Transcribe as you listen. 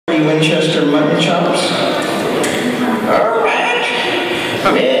any Winchester mutton chops? All right.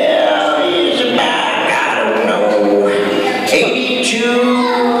 Well, he's about, I don't know,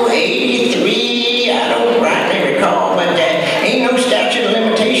 82, 83, I don't rightly recall, but ain't no statute of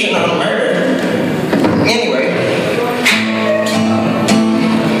limitation on murder. Anyway.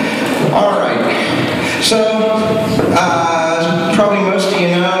 All right. So, probably most of you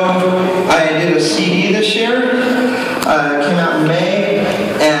know, I did a CD this year. It came out in May,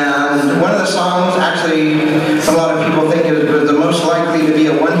 and one of the songs, actually, a lot of people think is the most likely to be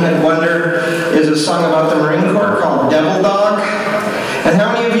a one-hit wonder, is a song about the Marine Corps called Devil Dog. And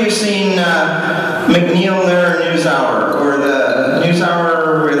how many of you have seen McNeil Lehrer NewsHour, or the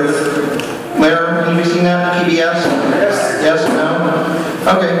NewsHour with Lehrer? Have you seen that? PBS? Yes. Yes? No?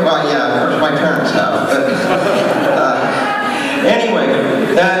 Okay, well, yeah, of course my parents have. But, anyway,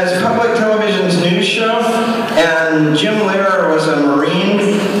 it's public television's news show, and Jim Lehrer was a Marine,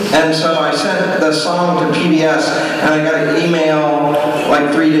 and so I sent the song to PBS, and I got an email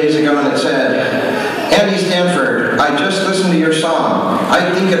like 3 days ago, and it said, Andy Stanford, I just listened to your song.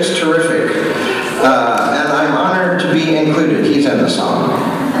 I think it's terrific, and I'm honored to be included. He's in the song.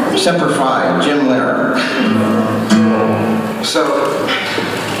 Semper Fi, Jim Lehrer. So,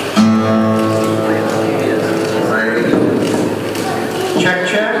 check,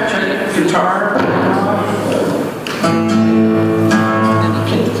 guitar.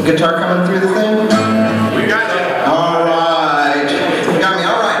 Guitar coming through the thing? We got you. All right. You got me,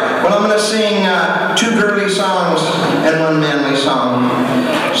 all right. Well, I'm going to sing 2 girly songs and 1 manly song.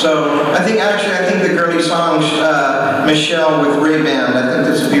 So, I think the girly song, Michelle with Ray Band, I think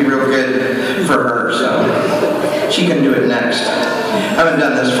this would be real good for her, so she can do it next. I haven't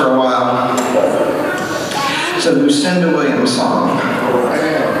done this for a while. It's a Lucinda Williams song.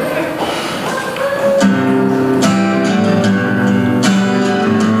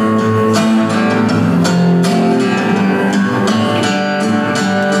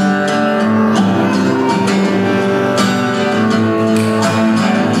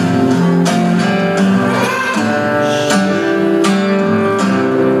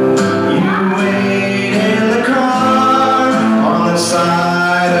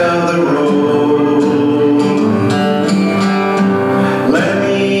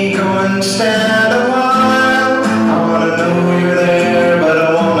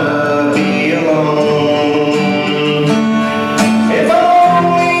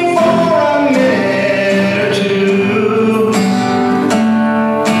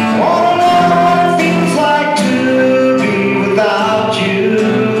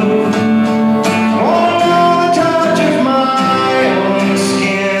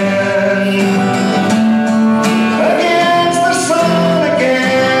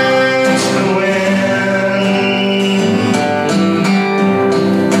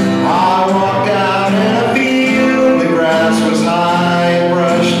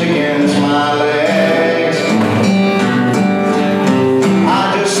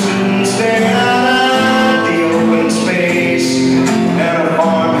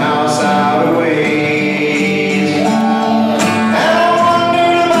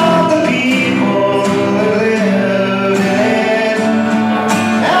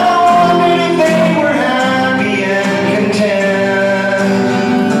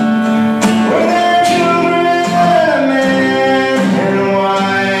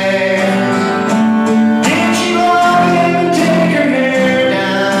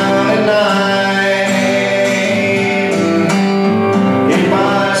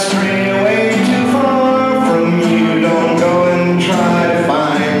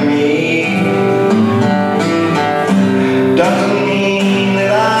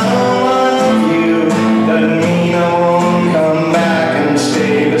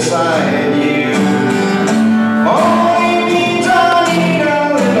 Side.